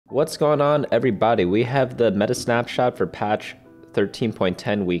What's going on, everybody? We have the meta snapshot for patch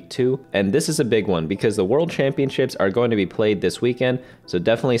 13.10 week 2, and this is a big one because the World Championships are going to be played this weekend, so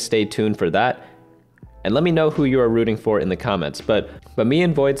definitely stay tuned for that. And let me know who you are rooting for in the comments. But me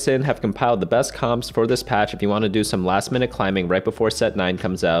and Voidson have compiled the best comps for this patch if you want to do some last minute climbing right before set 9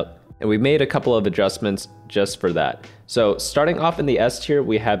 comes out. And we made a couple of adjustments just for that. So starting off in the S tier,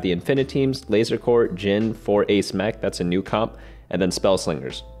 we have the Infiniteams, Lasercorps, Jhin for Ace Mech, that's a new comp, and then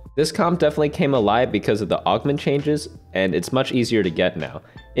Spellslingers. This comp definitely came alive because of the augment changes, and it's much easier to get now.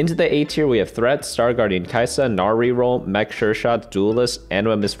 Into the A tier, we have Threat, Star Guardian Kai'Sa, Gnar Reroll, Mech Sureshots, Duelists,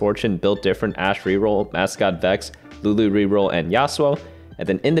 Anima Misfortune, Built Different, Ashe Reroll, Mascot Vex, Lulu Reroll, and Yasuo. And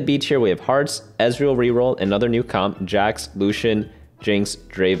then in the B tier, we have Hearts, Ezreal Reroll, another new comp, Jax, Lucian, Jinx,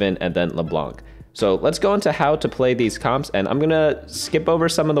 Draven, and then Leblanc. So let's go into how to play these comps, and I'm gonna skip over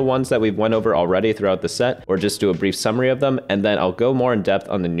some of the ones that we've went over already throughout the set, or just do a brief summary of them, and then I'll go more in depth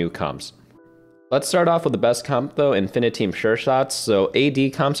on the new comps. Let's start off with the best comp though, Infiniteam Sureshots. So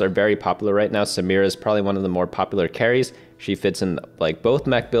AD comps are very popular right now. Samira is probably one of the more popular carries. She fits in like both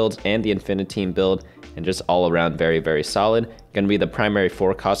mech builds and the Infiniteam build, and just all around very, very solid. Gonna be the primary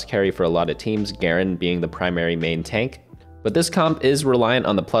 4-cost carry for a lot of teams, Garen being the primary main tank. But this comp is reliant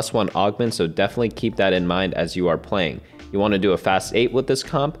on the +1 augment, so definitely keep that in mind as you are playing. You want to do a fast 8 with this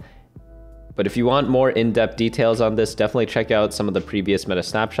comp, but if you want more in-depth details on this, definitely check out some of the previous meta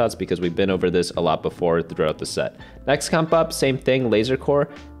snapshots because we've been over this a lot before throughout the set. Next comp up, same thing,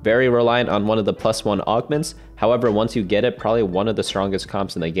 Lasercorps, very reliant on one of the +1 augments. However, once you get it, probably one of the strongest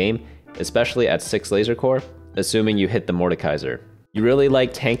comps in the game, especially at 6 Lasercorps, assuming you hit the Mordekaiser. You really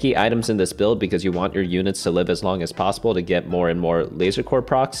like tanky items in this build because you want your units to live as long as possible to get more and more Lasercorps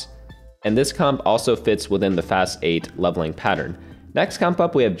procs. And this comp also fits within the fast 8 leveling pattern. Next comp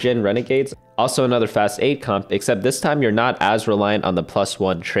up, we have Jhin Renegades, also another fast 8 comp, except this time you're not as reliant on the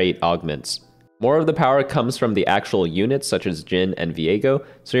 +1 trait augments. More of the power comes from the actual units such as Jhin and Viego,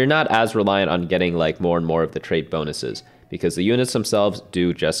 so you're not as reliant on getting like more and more of the trait bonuses, because the units themselves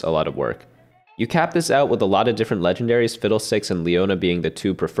do just a lot of work. You cap this out with a lot of different legendaries, Fiddlesticks and Leona being the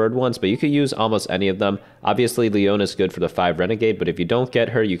 2 preferred ones, but you could use almost any of them. Obviously, Leona is good for the 5 Renegade, but if you don't get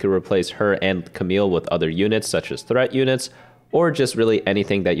her, you could replace her and Camille with other units, such as threat units, or just really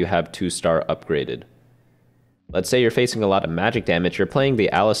anything that you have 2-star upgraded. Let's say you're facing a lot of magic damage, you're playing the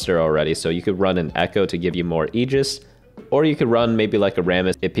Alistar already, so you could run an Echo to give you more Aegis, or you could run maybe like a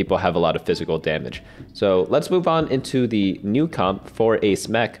Rammus if people have a lot of physical damage. So let's move on into the new comp for Ace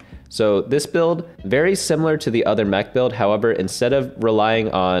Mech. So this build, very similar to the other mech build, however, instead of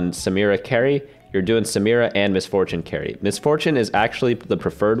relying on Samira carry, you're doing Samira and Misfortune carry. Misfortune is actually the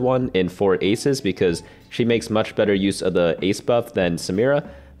preferred one in 4 aces because she makes much better use of the ace buff than Samira,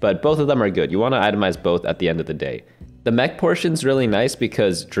 but both of them are good. You want to itemize both at the end of the day. The mech portion's really nice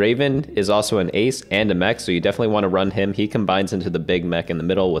because Draven is also an ace and a mech, so you definitely want to run him. He combines into the big mech in the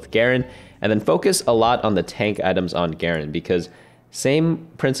middle with Garen, and then focus a lot on the tank items on Garen because same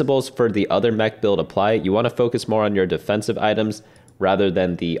principles for the other mech build apply. You want to focus more on your defensive items rather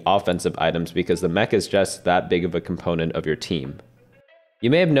than the offensive items because the mech is just that big of a component of your team. You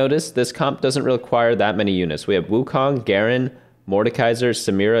may have noticed this comp doesn't require that many units. We have Wukong, Garen, Mordekaiser,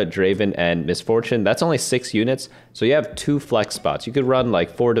 Samira, Draven, and Misfortune. That's only 6 units, so you have 2 flex spots. You could run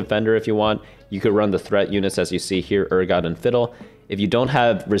like 4 Defender if you want. You could run the threat units as you see here, Urgot and Fiddle. If you don't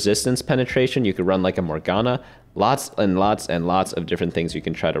have resistance penetration, you could run like a Morgana. Lots and lots and lots of different things you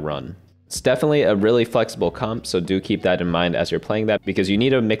can try to run. It's definitely a really flexible comp, so do keep that in mind as you're playing that because you need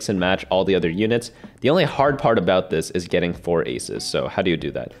to mix and match all the other units. The only hard part about this is getting 4 aces. So how do you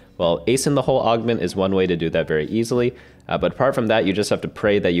do that? Well, ace in the hole augment is one way to do that very easily. But apart from that, you just have to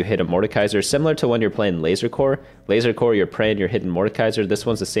pray that you hit a Mordekaiser, similar to when you're playing Lasercorps. Lasercorps, you're praying you're hitting Mordekaiser. This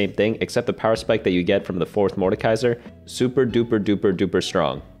one's the same thing, except the power spike that you get from the 4th Mordekaiser, super duper duper duper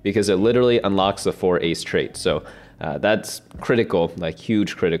strong, because it literally unlocks the 4 ace trait. So that's critical, like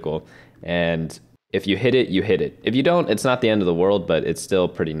huge critical. And if you hit it, you hit it. If you don't, it's not the end of the world, but it's still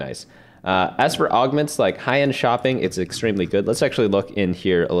pretty nice. As for augments, like high-end shopping, it's extremely good. Let's actually look in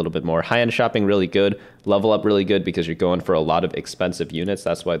here a little bit more. High-end shopping, really good. Level up, really good because you're going for a lot of expensive units.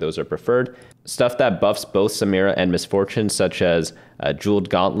 That's why those are preferred. Stuff that buffs both Samira and Misfortune, such as Jeweled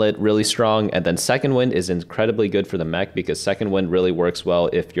Gauntlet, really strong. And then Second Wind is incredibly good for the mech because Second Wind really works well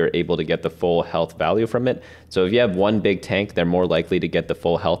if you're able to get the full health value from it. So if you have one big tank, they're more likely to get the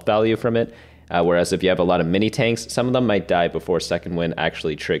full health value from it. Whereas if you have a lot of mini tanks, some of them might die before Second Wind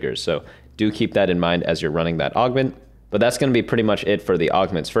actually triggers. So do keep that in mind as you're running that augment. But that's going to be pretty much it for the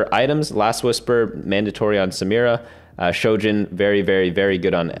augments. For items, Last Whisper, mandatory on Samira. Shojin, very, very, very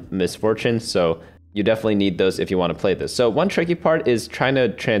good on Misfortune. So you definitely need those if you want to play this. So one tricky part is trying to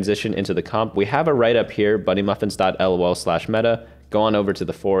transition into the comp. We have a write-up here, bunnymuffins.lol/meta. Go on over to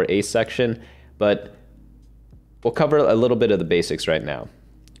the 4 Ace section, but we'll cover a little bit of the basics right now.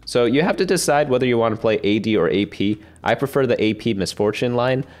 So you have to decide whether you want to play AD or AP. I prefer the AP Misfortune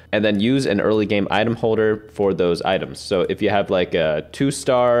line, and then use an early game item holder for those items. So if you have like a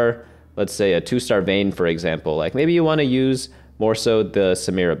 2-star, let's say a 2-star Vayne, for example, like maybe you want to use more so the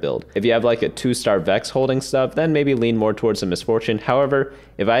Samira build. If you have like a 2-star Vex holding stuff, then maybe lean more towards the Misfortune. However,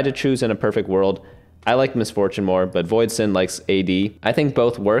 if I had to choose in a perfect world, I like Misfortune more, but Voidson likes AD. I think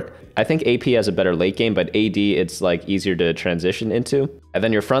both work. I think AP has a better late game, but AD it's like easier to transition into. And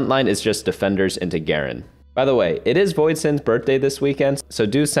then your front line is just defenders into Garen. By the way, it is Voidson's birthday this weekend, so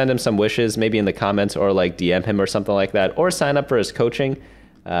do send him some wishes, maybe in the comments or like DM him or something like that, or sign up for his coaching.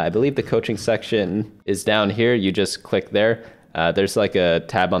 I believe the coaching section is down here. You just click there. There's like a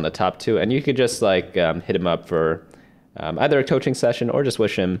tab on the top too, and you could just like hit him up for either a coaching session or just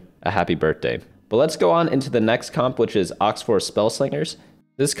wish him a happy birthday. But let's go on into the next comp, which is Oxforce Spellslingers.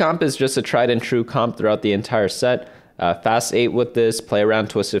 This comp is just a tried and true comp throughout the entire set. Fast 8 with this, play around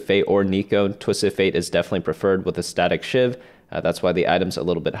Twisted Fate or Nico. Twisted Fate is definitely preferred with a static Shiv. That's why the item's a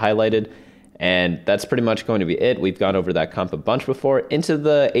little bit highlighted. And that's pretty much going to be it. We've gone over that comp a bunch before. Into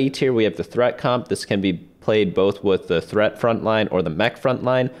the A tier, we have the Threat comp. This can be played both with the Threat front line or the Mech front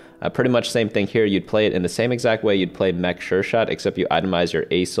line. Pretty much same thing here. You'd play it in the same exact way you'd play Mech Sureshot, except you itemize your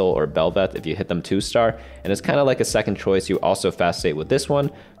Acel or Bel'Veth if you hit them 2-star. And it's kind of like a second choice. You also fast 8 with this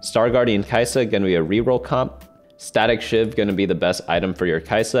one. Star Guardian Kai'Sa, going to be a reroll comp. Static Shiv, going to be the best item for your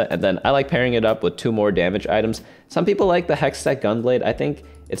Kai'Sa. And then I like pairing it up with 2 more damage items. Some people like the Hextech Gunblade. I think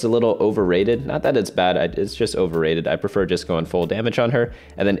it's a little overrated. Not that it's bad, it's just overrated. I prefer just going full damage on her.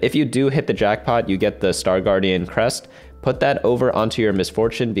 And then if you do hit the jackpot, you get the Star Guardian Crest. Put that over onto your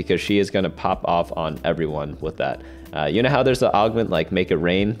Misfortune because she is going to pop off on everyone with that. You know how there's the augment like make it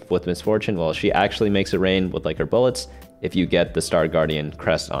rain with Misfortune? Well, she actually makes it rain with like her bullets if you get the Star Guardian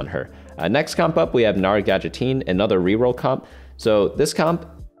Crest on her. Next comp up, we have Gnar Gadegteen, another reroll comp. So this comp,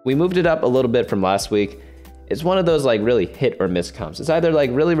 we moved it up a little bit from last week. It's one of those like really hit or miss comps. It's either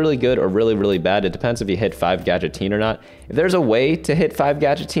like really, really good or really, really bad. It depends if you hit 5 Gadgeteen or not. If there's a way to hit 5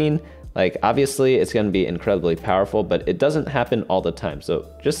 Gadgeteen, like obviously it's going to be incredibly powerful, but it doesn't happen all the time. So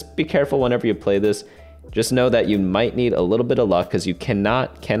just be careful whenever you play this. Just know that you might need a little bit of luck because you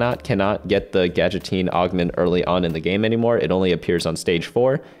cannot get the Gadgeteen augment early on in the game anymore. It only appears on stage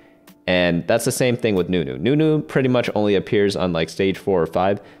 4. And that's the same thing with Nunu. Nunu pretty much only appears on like stage 4 or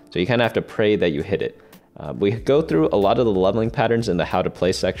 5. So you kind of have to pray that you hit it. We go through a lot of the leveling patterns in the how to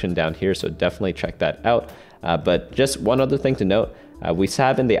play section down here. So definitely check that out. But just one other thing to note. We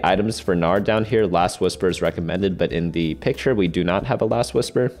have in the items for Gnar down here, Last Whisper is recommended, but in the picture, we do not have a Last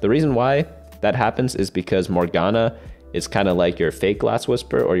Whisper. The reason why that happens is because Morgana is kind of like your fake Last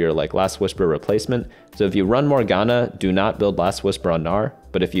Whisper or your like Last Whisper replacement. So if you run Morgana, do not build Last Whisper on Gnar.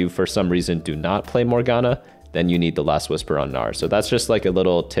 But if you, for some reason, do not play Morgana, then you need the Last Whisper on Gnar. So that's just like a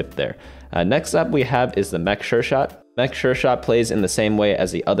little tip there. Next up we have is the Mech Sureshot. Mech Sureshot plays in the same way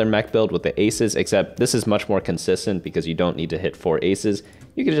as the other mech build with the aces, except this is much more consistent because you don't need to hit 4 aces.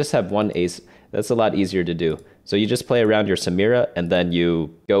 You can just have 1 ace. That's a lot easier to do. So you just play around your Samira and then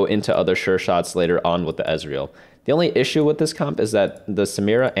you go into other Sureshots later on with the Ezreal. The only issue with this comp is that the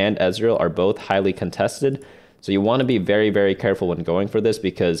Samira and Ezreal are both highly contested. So you want to be very, very careful when going for this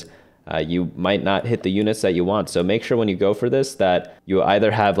because you might not hit the units that you want. So make sure when you go for this that you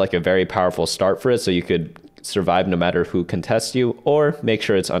either have like a very powerful start for it so you could survive no matter who contests you, or make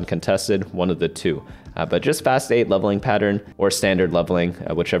sure it's uncontested, one of the two. But just fast 8 leveling pattern or standard leveling,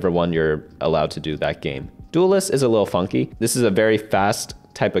 whichever one you're allowed to do that game. Duelist is a little funky. This is a very fast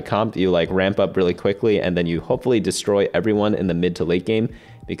type of comp. You like ramp up really quickly and then you hopefully destroy everyone in the mid to late game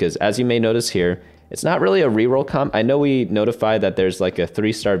because as you may notice here, it's not really a reroll comp. I know we notify that there's like a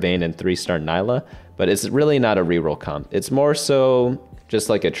 3-star Vayne and 3-star Nyla, but it's really not a reroll comp. It's more so just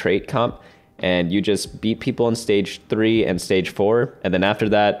like a trait comp. And you just beat people in stage 3 and stage 4. And then after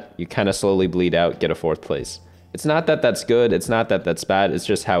that, you kind of slowly bleed out, get a 4th place. It's not that that's good. It's not that that's bad. It's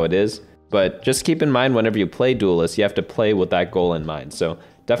just how it is. But just keep in mind, whenever you play Duelists, you have to play with that goal in mind. So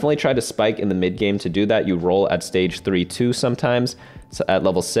definitely try to spike in the mid game. To do that, you roll at stage 3-2 sometimes at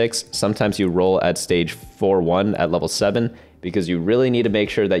level 6. Sometimes you roll at stage 4-1 at level 7. Because you really need to make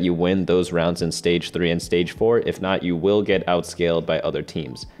sure that you win those rounds in stage 3 and stage 4. If not, you will get outscaled by other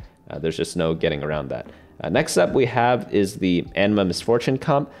teams. There's just no getting around that. Next up we have is the Anima Misfortune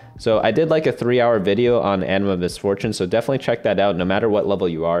comp. So I did like a 3-hour video on Anima Misfortune, so definitely check that out no matter what level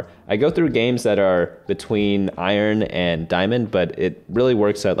you are. I go through games that are between Iron and Diamond, but it really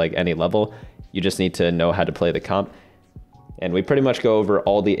works at like any level. You just need to know how to play the comp. And we pretty much go over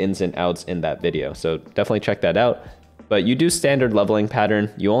all the ins and outs in that video, so definitely check that out. But you do standard leveling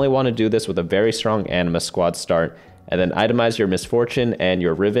pattern. You only want to do this with a very strong Anima squad start, and then itemize your Misfortune and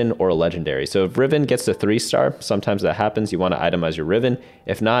your Riven or a Legendary. So if Riven gets to 3-star, sometimes that happens, you want to itemize your Riven.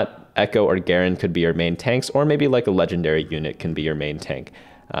 If not, Echo or Garen could be your main tanks, or maybe like a Legendary unit can be your main tank.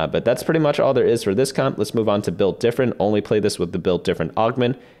 But that's pretty much all there is for this comp. Let's move on to build different. Only play this with the build different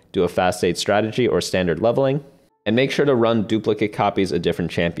augment, do a fast 8 strategy or standard leveling, and make sure to run duplicate copies of different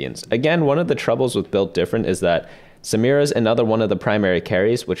champions. Again, one of the troubles with build different is that Samira's another one of the primary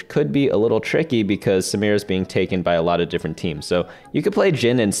carries, which could be a little tricky because Samira's being taken by a lot of different teams. So you could play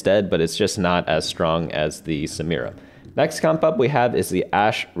Jhin instead, but it's just not as strong as the Samira. Next comp up we have is the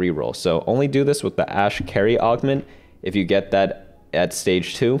Ashe Reroll. So only do this with the Ashe carry augment if you get that at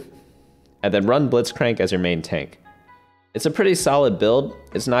stage 2, and then run Blitzcrank as your main tank. It's a pretty solid build.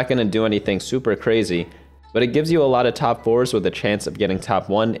 It's not going to do anything super crazy, but it gives you a lot of top 4s with a chance of getting top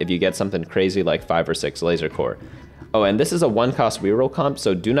 1 if you get something crazy like 5 or 6 Lasercorps. Oh, and this is a 1-cost reroll comp,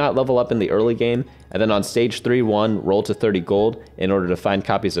 so do not level up in the early game, and then on stage 3-1, roll to 30 gold in order to find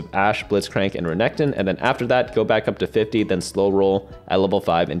copies of Ashe, Blitzcrank, and Renekton, and then after that, go back up to 50, then slow roll at level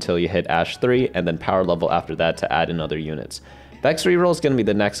 5 until you hit Ashe 3, and then power level after that to add in other units. Vex Rerolll is going to be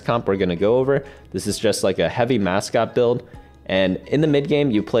the next comp we're going to go over. This is just like a heavy Mascot build. And in the mid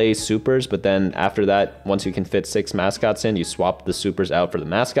game, you play supers, but then after that, once you can fit 6 mascots in, you swap the supers out for the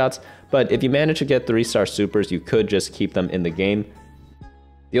mascots. But if you manage to get 3-star supers, you could just keep them in the game.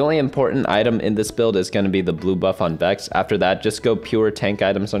 The only important item in this build is going to be the blue buff on Vex. After that, just go pure tank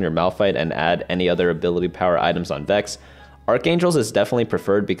items on your Malphite and add any other ability power items on Vex. Archangels is definitely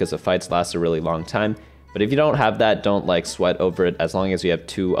preferred because the fights last a really long time. But if you don't have that, don't like sweat over it as long as you have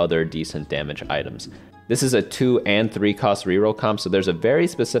 2 other decent damage items. This is a 2 and 3 cost reroll comp, so there's a very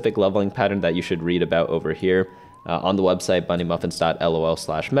specific leveling pattern that you should read about over here on the website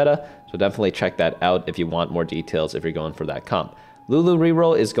bunnymuffins.lol/meta, so definitely check that out if you want more details if you're going for that comp. Lulu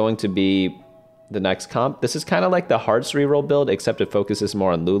Reroll is going to be the next comp. This is kind of like the Hearts reroll build, except it focuses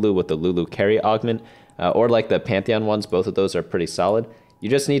more on Lulu with the Lulu carry augment, or like the Pantheon ones. Both of those are pretty solid. You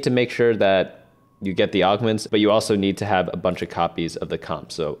just need to make sure that you get the augments, but you also need to have a bunch of copies of the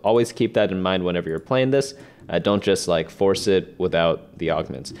comp. So always keep that in mind whenever you're playing this. Don't just like force it without the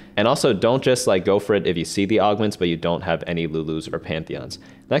augments. And also don't just like go for it if you see the augments, but you don't have any Lulus or Pantheons.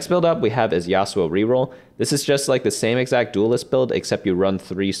 Next build up we have is Yasuo Reroll. This is just like the same exact Duelist build, except you run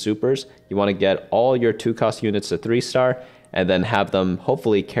 3 supers. You want to get all your 2-cost units to 3-star, and then have them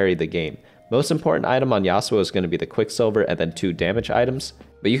hopefully carry the game. Most important item on Yasuo is going to be the Quicksilver and then 2 damage items.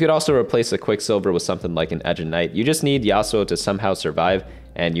 But you could also replace the Quicksilver with something like an Edge of Night. You just need Yasuo to somehow survive,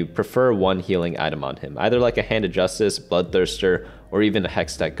 and you prefer 1 healing item on him, either like a Hand of Justice, Bloodthirster, or even a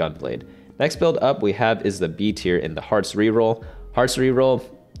Hextech Gunblade. Next build up we have is the B tier in the Hearts Reroll. Hearts Reroll,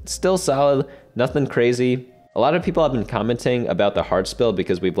 still solid, nothing crazy. A lot of people have been commenting about the Hearts build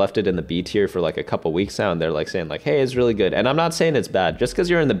because we've left it in the B tier for like a couple weeks now, and they're like saying like, hey, it's really good. And I'm not saying it's bad. Just because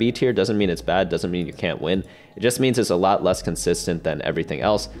you're in the B tier doesn't mean it's bad, doesn't mean you can't win. It just means it's a lot less consistent than everything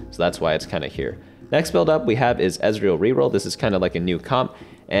else, so that's why it's kind of here. Next build up we have is Ezreal Reroll. This is kind of like a new comp,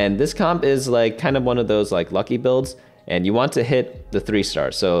 and this comp is like kind of one of those like lucky builds, and you want to hit the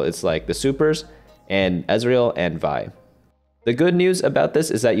 3-stars. So it's like the supers and Ezreal and Vi. The good news about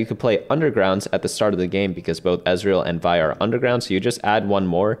this is that you could play undergrounds at the start of the game because both Ezreal and Vi are underground, so you just add 1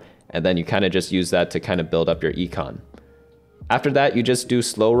 more, and then you kind of just use that to kind of build up your econ. After that, you just do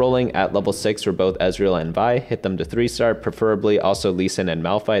slow rolling at level 6 for both Ezreal and Vi, hit them to 3-star, preferably also Lee Sin and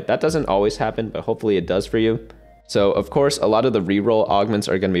Malphite. That doesn't always happen, but hopefully it does for you. So of course, a lot of the reroll augments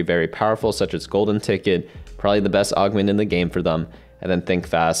are going to be very powerful, such as Golden Ticket, probably the best augment in the game for them, and then Think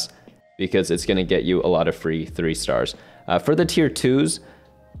Fast, because it's going to get you a lot of free 3-stars. For the tier 2s,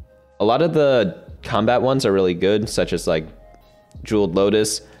 a lot of the combat ones are really good, such as like Jeweled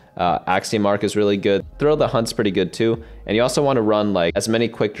Lotus, Axiomark is really good. Thrill the Hunt's pretty good too. And you also want to run like as many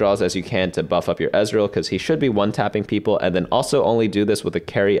quick draws as you can to buff up your Ezreal, because he should be one-tapping people, and then also only do this with a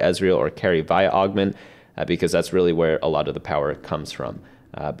carry Ezreal or carry Vi augment, because that's really where a lot of the power comes from.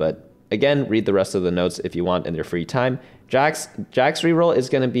 But again, read the rest of the notes if you want in your free time. Jax Reroll is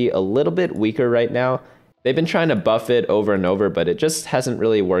going to be a little bit weaker right now. They've been trying to buff it over and over, but it just hasn't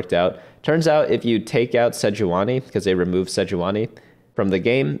really worked out. Turns out if you take out Sejuani, because they removed Sejuani from the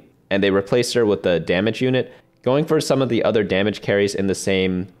game, and they replaced her with the damage unit, going for some of the other damage carries in the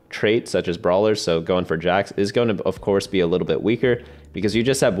same trait, such as Brawlers, so going for Jax, is going to, of course, be a little bit weaker, because you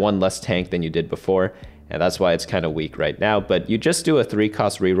just have 1 less tank than you did before, and that's why it's kind of weak right now. But you just do a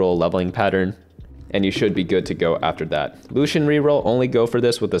 3-cost reroll leveling pattern, and you should be good to go after that. Lucian Reroll, only go for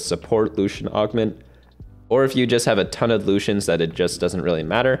this with a support Lucian augment, or if you just have a ton of Lucians that it just doesn't really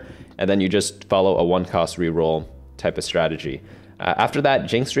matter, and then you just follow a 1-cost reroll type of strategy. After that,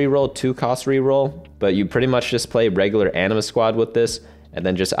 Jinx Reroll, 2-cost reroll, but you pretty much just play regular Anima squad with this, and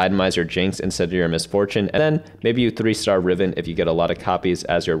then just itemize your Jinx instead of your Misfortune, and then maybe you 3-star Riven if you get a lot of copies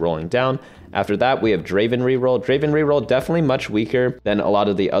as you're rolling down. After that, we have Draven Reroll. Draven Reroll, definitely much weaker than a lot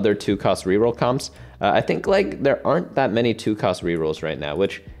of the other 2-cost reroll comps. I think like there aren't that many 2-cost rerolls right now,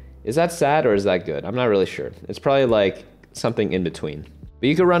 which, is that sad or is that good? I'm not really sure. It's probably like something in between. But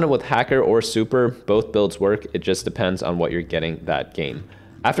you can run it with Hacker or Super, both builds work, it just depends on what you're getting that game.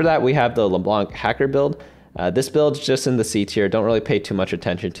 After that, we have the Leblanc Hacker build. This build's just in the C tier, don't really pay too much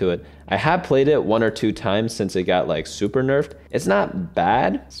attention to it. I have played it 1 or 2 times since it got like super nerfed. It's not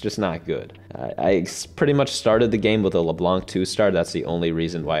bad, it's just not good. I pretty much started the game with a Leblanc 2-star, that's the only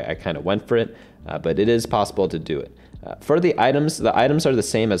reason why I kind of went for it, but it is possible to do it. For the items are the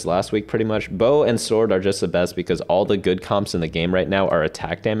same as last week pretty much. Bow and sword are just the best because all the good comps in the game right now are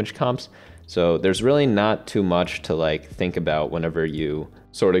attack damage comps. So there's really not too much to like think about whenever you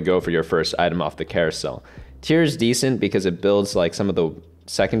sort of go for your first item off the carousel. Tier is decent because it builds like some of the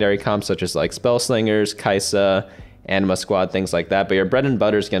secondary comps such as like Spellslingers, Kaisa, Anima squad, things like that. But your bread and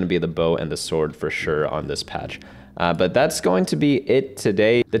butter is going to be the bow and the sword for sure on this patch. But that's going to be it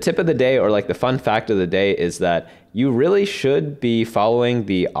today. The tip of the day, or like the fun fact of the day, is that you really should be following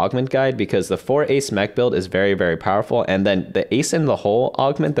the augment guide because the 4 Ace Mech build is very, very powerful. And then the Ace in the Hole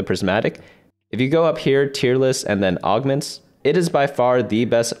augment, the prismatic, if you go up here, tier list, and then augments, it is by far the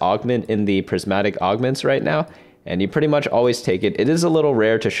best augment in the prismatic augments right now. And you pretty much always take it. It is a little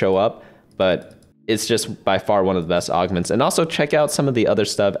rare to show up, but it's just by far one of the best augments. And also check out some of the other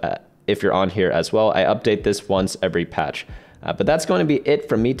stuff if you're on here as well. I update this once every patch. But that's going to be it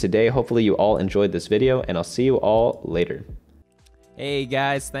from me today. Hopefully you all enjoyed this video, and I'll see you all later. Hey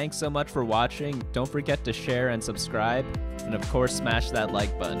guys, thanks so much for watching. Don't forget to share and subscribe, and of course smash that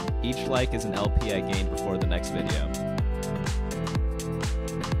like button. Each like is an LP I gain before the next video.